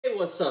Hey,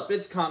 what's up?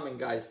 It's Common,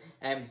 guys,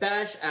 and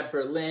Bash at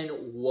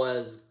Berlin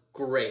was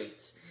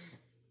great.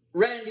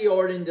 Randy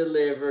Orton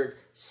delivered,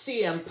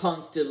 CM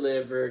Punk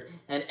delivered,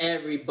 and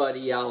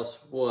everybody else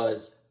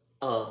was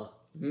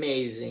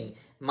amazing.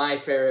 My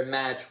favorite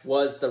match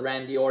was the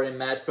Randy Orton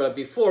match, but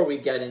before we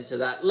get into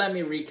that, let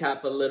me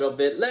recap a little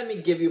bit. Let me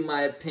give you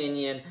my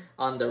opinion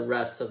on the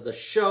rest of the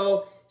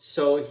show.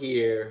 So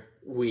here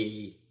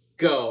we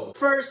go.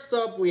 First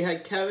up, we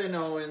had Kevin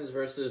Owens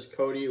versus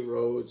Cody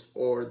Rhodes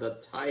for the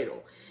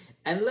title.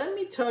 And let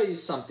me tell you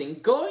something,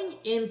 going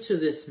into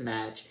this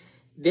match,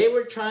 they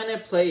were trying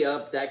to play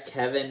up that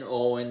Kevin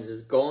Owens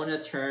is going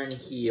to turn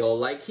heel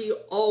like he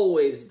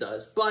always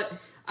does. But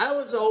I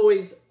was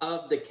always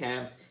of the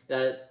camp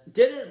that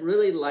didn't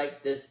really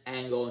like this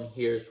angle, and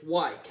here's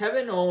why.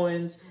 Kevin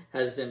Owens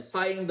has been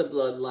fighting the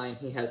bloodline.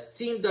 He has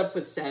teamed up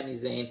with Sami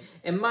Zayn.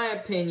 In my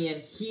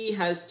opinion, he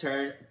has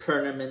turned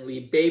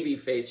permanently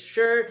babyface.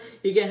 Sure,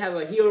 he can have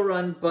a heel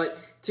run, but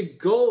to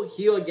go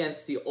heel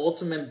against the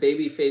ultimate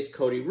babyface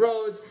Cody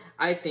Rhodes,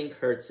 I think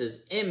hurts his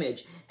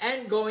image.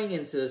 And going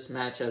into this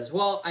match as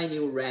well, I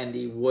knew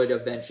Randy would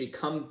eventually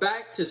come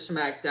back to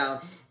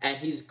SmackDown, and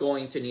he's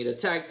going to need a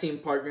tag team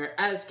partner,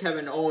 as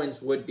Kevin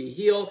Owens would be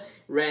heel.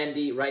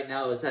 Randy right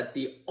now is at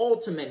the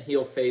ultimate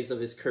heel phase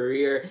of his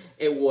career.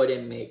 It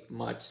wouldn't make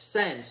much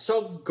sense.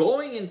 So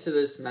going into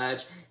this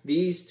match,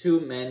 these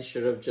two men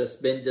should have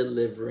just been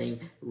delivering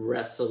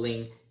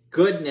wrestling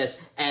goodness,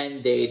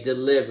 and they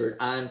delivered.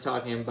 I'm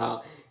talking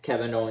about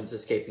Kevin Owens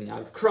escaping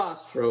out of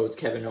Crossroads,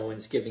 Kevin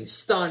Owens giving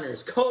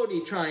stunners,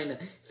 Cody trying to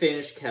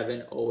finish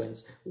Kevin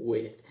Owens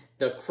with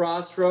the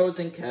Crossroads,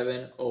 and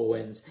Kevin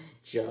Owens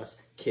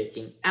just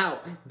kicking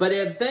out. But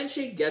it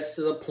eventually gets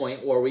to the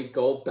point where we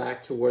go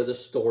back to where the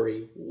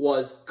story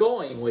was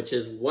going, which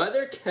is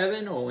whether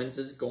Kevin Owens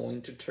is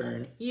going to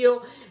turn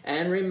heel.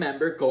 And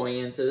remember, going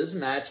into this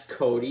match,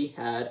 Cody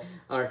had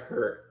a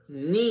hurt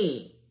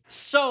knee.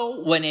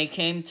 So, when it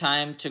came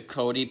time to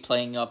Cody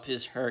playing up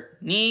his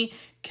hurt knee,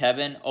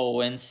 Kevin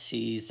Owens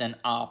sees an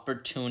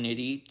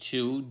opportunity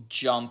to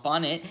jump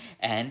on it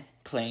and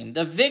claim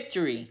the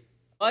victory.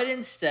 But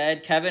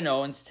instead, Kevin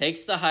Owens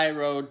takes the high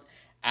road,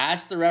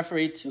 asks the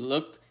referee to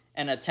look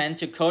and attend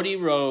to Cody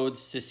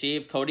Rhodes to see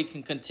if Cody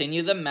can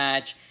continue the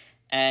match,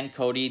 and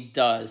Cody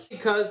does.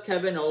 Because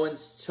Kevin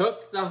Owens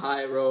took the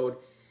high road,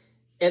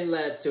 it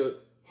led to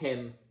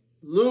him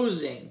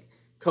losing.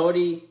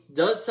 Cody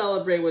does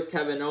celebrate with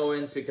Kevin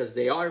Owens because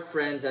they are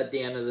friends at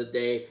the end of the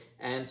day,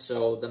 and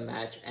so the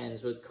match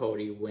ends with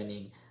Cody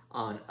winning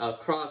on a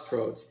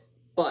Crossroads.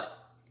 But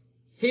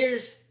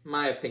here's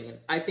my opinion.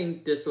 I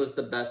think this was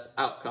the best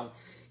outcome.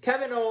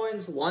 Kevin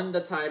Owens won the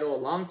title a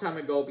long time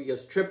ago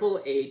because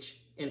Triple H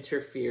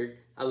interfered,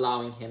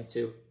 allowing him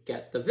to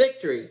get the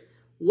victory.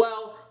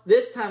 Well,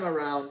 this time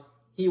around,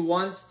 he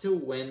wants to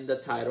win the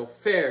title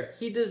fair.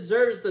 He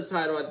deserves the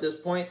title at this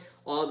point,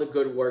 all the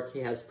good work he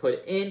has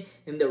put in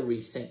the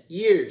recent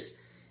years.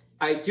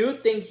 I do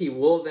think he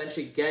will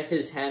eventually get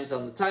his hands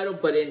on the title,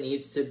 but it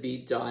needs to be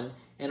done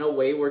in a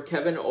way where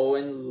Kevin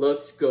Owens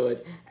looks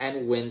good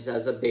and wins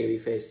as a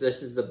babyface.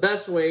 This is the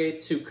best way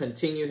to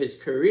continue his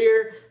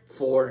career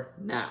for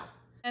now.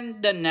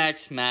 And the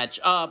next match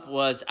up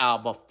was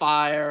Alba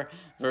Fire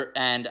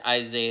and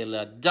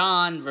Isaiah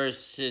Dawn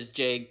versus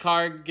Jade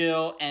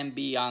Cargill and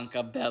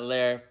Bianca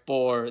Belair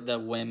for the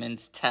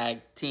women's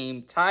tag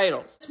team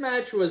titles. This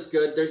match was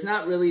good. There's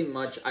not really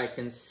much I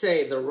can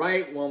say. The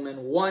right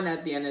woman won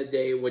at the end of the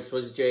day, which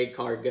was Jade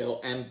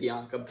Cargill and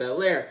Bianca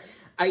Belair.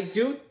 I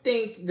do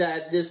think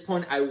that at this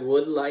point I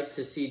would like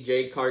to see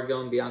Jade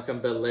Cargill and Bianca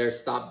Belair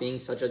stop being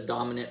such a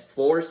dominant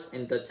force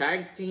in the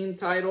tag team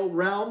title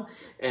realm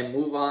and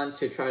move on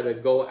to try to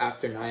go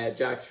after Nia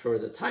Jax for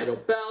the title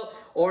belt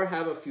or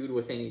have a feud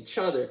within each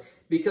other.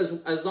 Because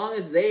as long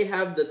as they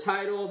have the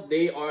title,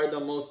 they are the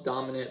most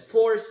dominant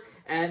force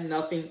and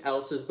nothing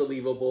else is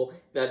believable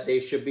that they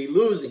should be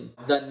losing.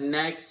 The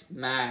next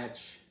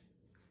match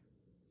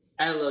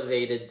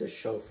elevated the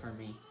show for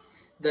me.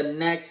 The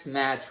next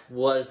match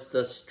was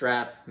the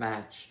strap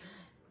match.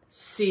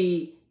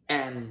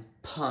 CM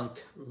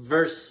Punk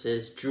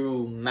versus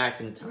Drew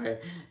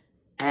McIntyre.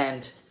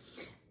 And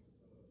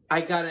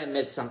I gotta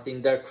admit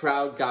something, the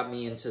crowd got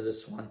me into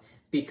this one.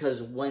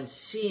 Because when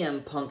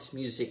CM Punk's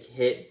music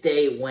hit,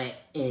 they went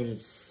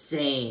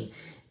insane.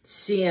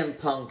 CM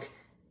Punk,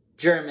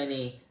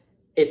 Germany,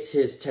 it's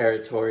his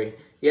territory.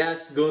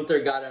 Yes,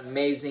 Gunther got an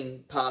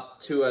amazing pop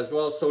too as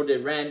well. So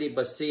did Randy,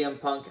 but CM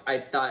Punk, I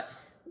thought,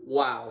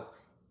 wow.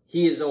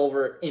 He is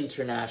over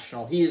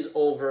international. He is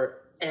over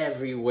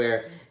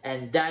everywhere.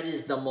 And that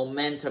is the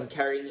momentum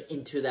carrying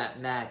into that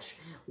match.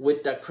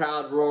 With the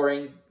crowd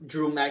roaring,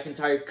 Drew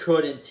McIntyre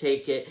couldn't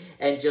take it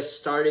and just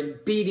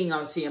started beating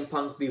on CM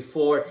Punk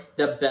before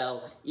the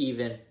bell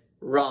even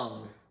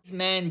rung. These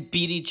men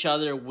beat each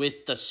other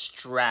with the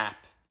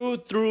strap. Drew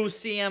threw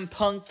CM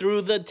Punk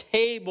through the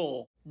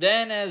table.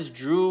 Then as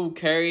Drew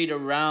carried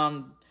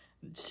around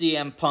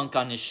CM Punk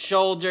on his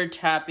shoulder,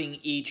 tapping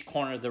each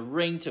corner of the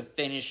ring to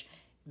finish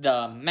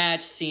the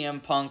match,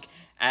 CM Punk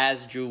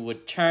as Drew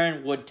would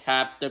turn, would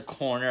tap the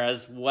corner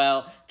as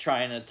well,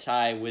 trying to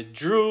tie with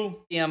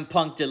Drew. CM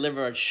Punk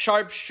delivered a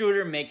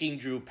sharpshooter, making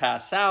Drew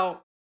pass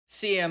out.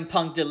 CM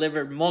Punk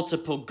delivered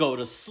multiple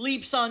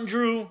go-to-sleeps on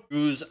Drew.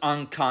 Drew's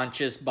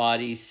unconscious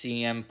body,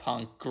 CM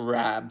Punk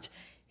grabbed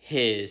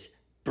his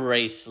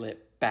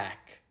bracelet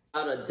back.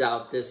 Without a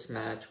doubt, this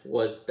match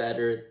was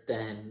better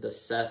than the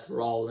Seth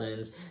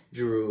Rollins,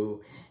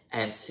 Drew,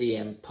 and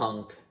CM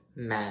Punk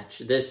match.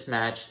 This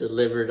match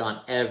delivered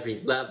on every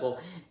level.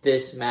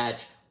 This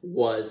match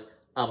was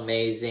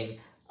amazing.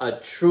 A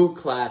true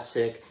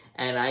classic,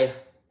 and I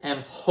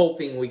am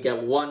hoping we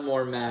get one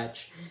more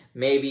match,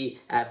 maybe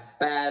at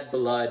Bad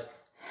Blood,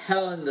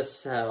 Hell in the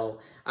Cell.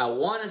 I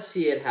want to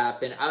see it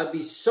happen. I would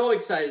be so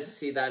excited to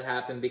see that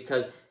happen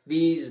because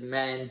these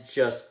men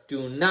just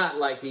do not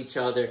like each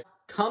other.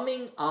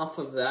 Coming off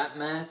of that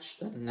match,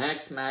 the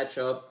next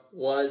matchup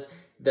was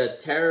the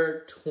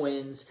Terror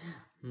Twins,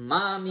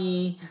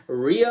 Mommy,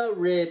 Rhea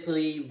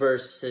Ripley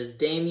versus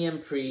Damian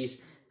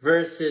Priest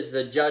versus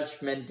the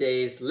Judgment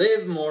Days,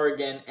 Liv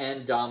Morgan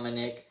and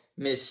Dominic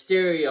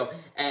Mysterio.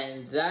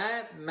 And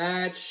that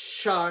match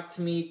shocked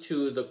me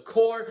to the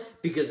core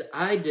because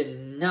I did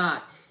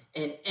not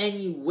in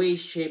any way,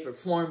 shape, or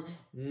form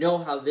know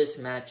how this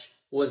match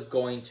was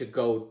going to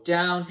go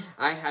down.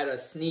 I had a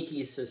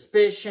sneaky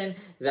suspicion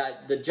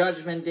that the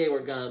Judgment Day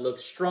were going to look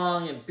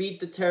strong and beat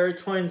the Terror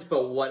Twins,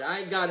 but what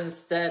I got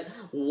instead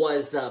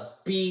was a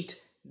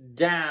beat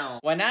down.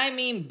 When I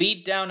mean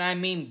beat down, I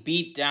mean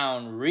beat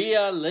down.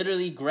 Rhea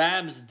literally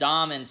grabs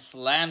Dom and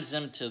slams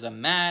him to the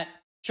mat,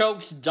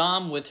 chokes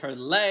Dom with her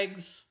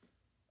legs.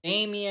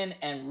 Damian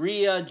and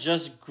Rhea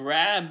just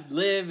grab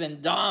Liv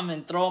and Dom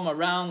and throw them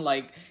around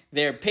like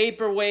they're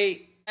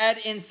paperweight. Add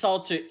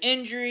insult to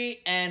injury,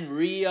 and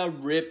Rhea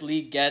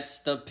Ripley gets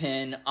the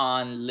pin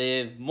on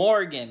Liv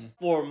Morgan.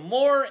 For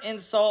more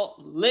insult,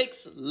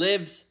 licks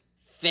Liv's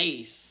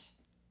face.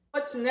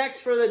 What's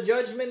next for the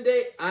Judgment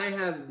Day? I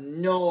have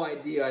no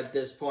idea at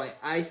this point.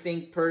 I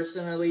think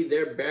personally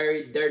they're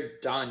buried, they're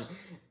done.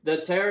 The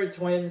Terror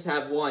Twins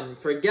have won.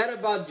 Forget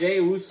about Jey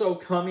Uso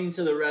coming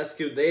to the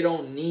rescue. They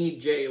don't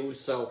need Jey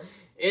Uso.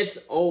 It's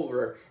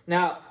over.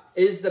 Now,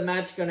 is the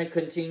match going to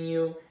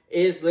continue?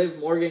 Is Liv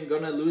Morgan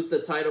going to lose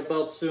the title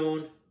belt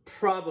soon?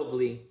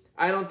 Probably.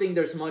 I don't think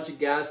there's much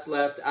gas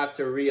left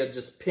after Rhea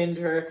just pinned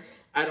her.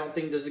 I don't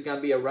think this is going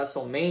to be a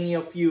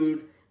WrestleMania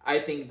feud. I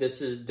think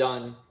this is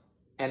done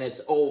and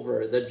it's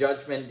over. The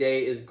Judgment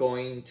Day is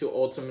going to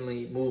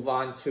ultimately move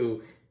on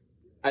to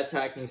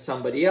attacking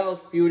somebody else,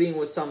 feuding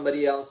with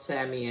somebody else,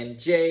 Sami and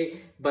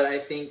Jay. But I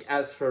think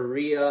as for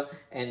Rhea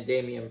and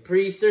Damian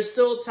Priest, there's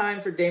still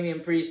time for Damian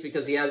Priest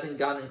because he hasn't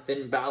gotten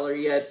Finn Balor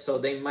yet. So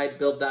they might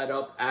build that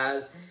up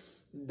as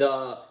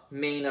the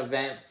main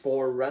event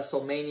for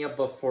WrestleMania.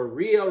 But for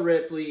Rhea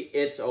Ripley,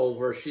 it's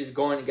over. She's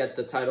going to get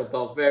the title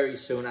belt very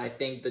soon. I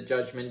think the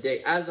Judgment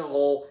Day as a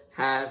whole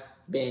have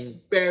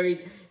been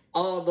buried.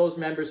 All of those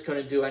members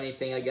couldn't do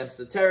anything against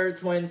the Terror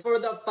Twins. For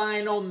the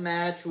final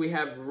match, we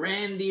have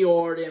Randy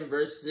Orton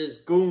versus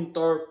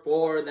Gunther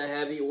for the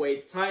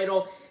heavyweight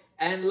title.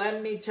 And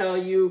let me tell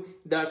you,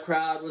 the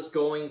crowd was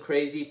going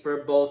crazy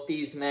for both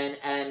these men,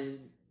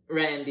 and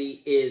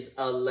Randy is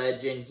a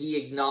legend. He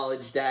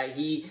acknowledged that.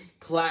 He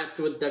clapped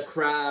with the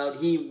crowd.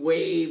 He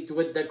waved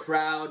with the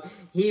crowd.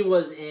 He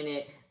was in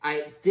it.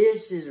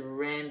 This is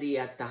Randy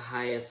at the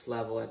highest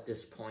level at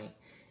this point.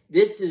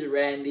 This is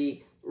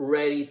Randy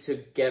ready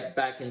to get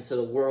back into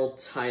the world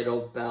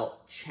title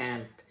belt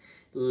champ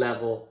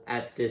level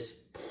at this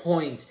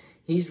point.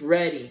 He's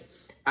ready.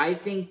 I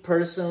think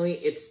personally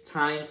it's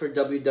time for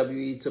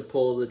WWE to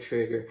pull the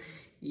trigger.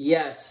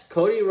 Yes,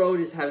 Cody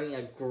Rhodes is having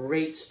a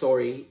great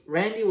story.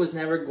 Randy was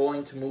never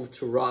going to move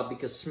to Raw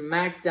because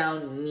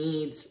SmackDown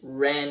needs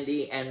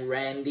Randy, and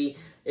Randy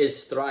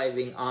is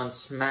thriving on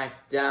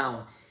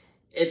SmackDown.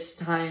 It's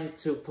time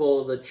to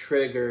pull the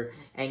trigger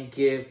and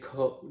give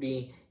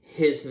Cody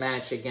his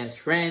match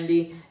against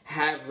Randy,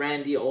 have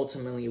Randy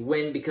ultimately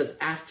win, because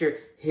after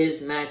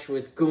his match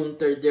with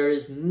Gunther, there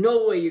is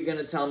no way you're going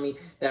to tell me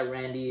that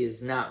Randy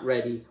is not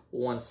ready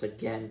once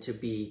again to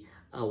be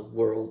a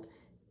world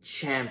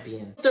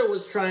champion. Gunther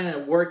was trying to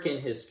work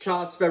in his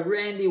chops, but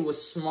Randy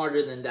was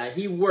smarter than that.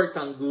 He worked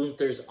on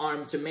Gunther's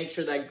arm to make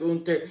sure that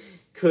Gunther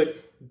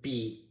could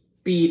be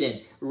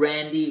beaten.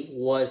 Randy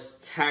was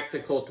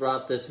tactical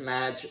throughout this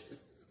match,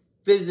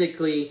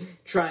 physically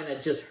trying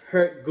to just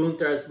hurt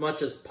Gunther as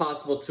much as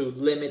possible to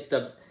limit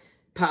the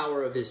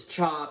power of his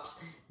chops.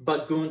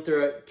 But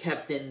Gunther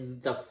kept in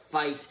the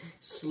fight,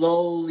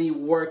 slowly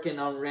working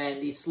on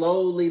Randy,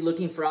 slowly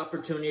looking for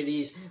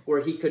opportunities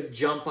where he could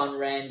jump on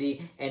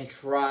Randy and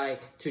try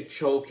to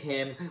choke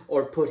him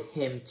or put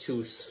him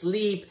to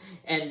sleep.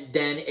 And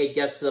then it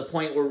gets to the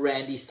point where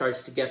Randy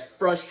starts to get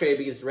frustrated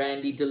because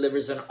Randy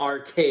delivers an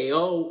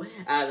RKO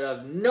out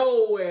of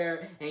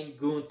nowhere and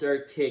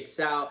Gunther kicks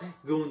out.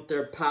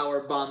 Gunther power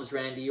bombs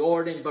Randy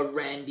Orton, but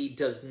Randy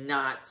does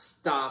not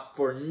stop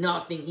for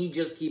nothing. He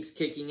just keeps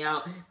kicking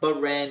out,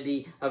 but Randy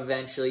Randy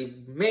eventually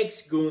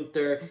makes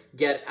Gunther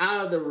get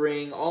out of the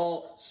ring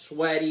all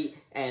sweaty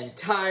and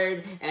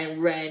tired,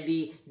 and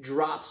Randy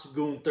drops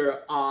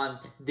Gunther on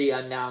the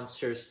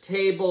announcer's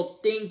table,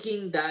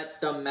 thinking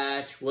that the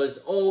match was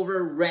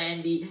over.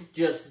 Randy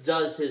just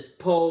does his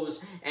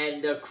pose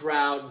and the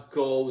crowd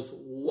goes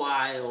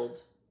wild.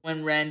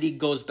 When Randy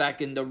goes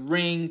back in the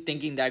ring,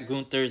 thinking that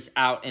Gunther's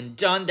out and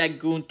done, that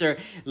Gunther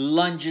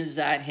lunges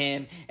at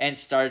him and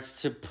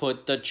starts to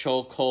put the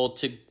chokehold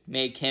to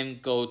make him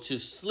go to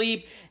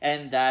sleep,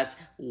 and that's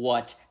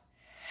what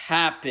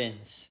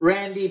happens.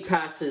 Randy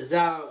passes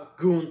out,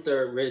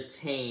 Gunther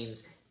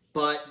retains,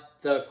 but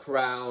the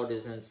crowd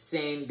is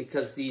insane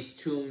because these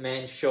two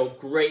men show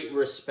great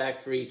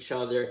respect for each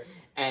other,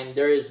 and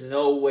there is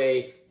no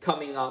way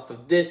coming off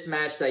of this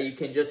match that you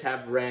can just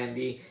have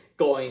Randy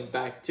going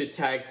back to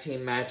tag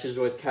team matches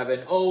with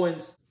Kevin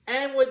Owens.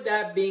 And with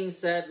that being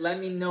said, let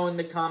me know in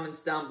the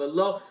comments down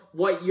below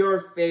what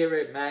your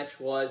favorite match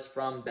was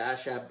from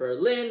Bash at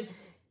Berlin.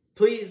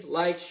 Please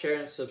like, share,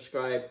 and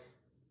subscribe.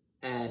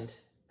 And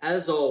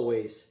as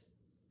always,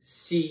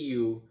 see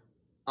you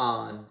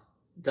on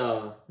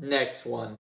the next one.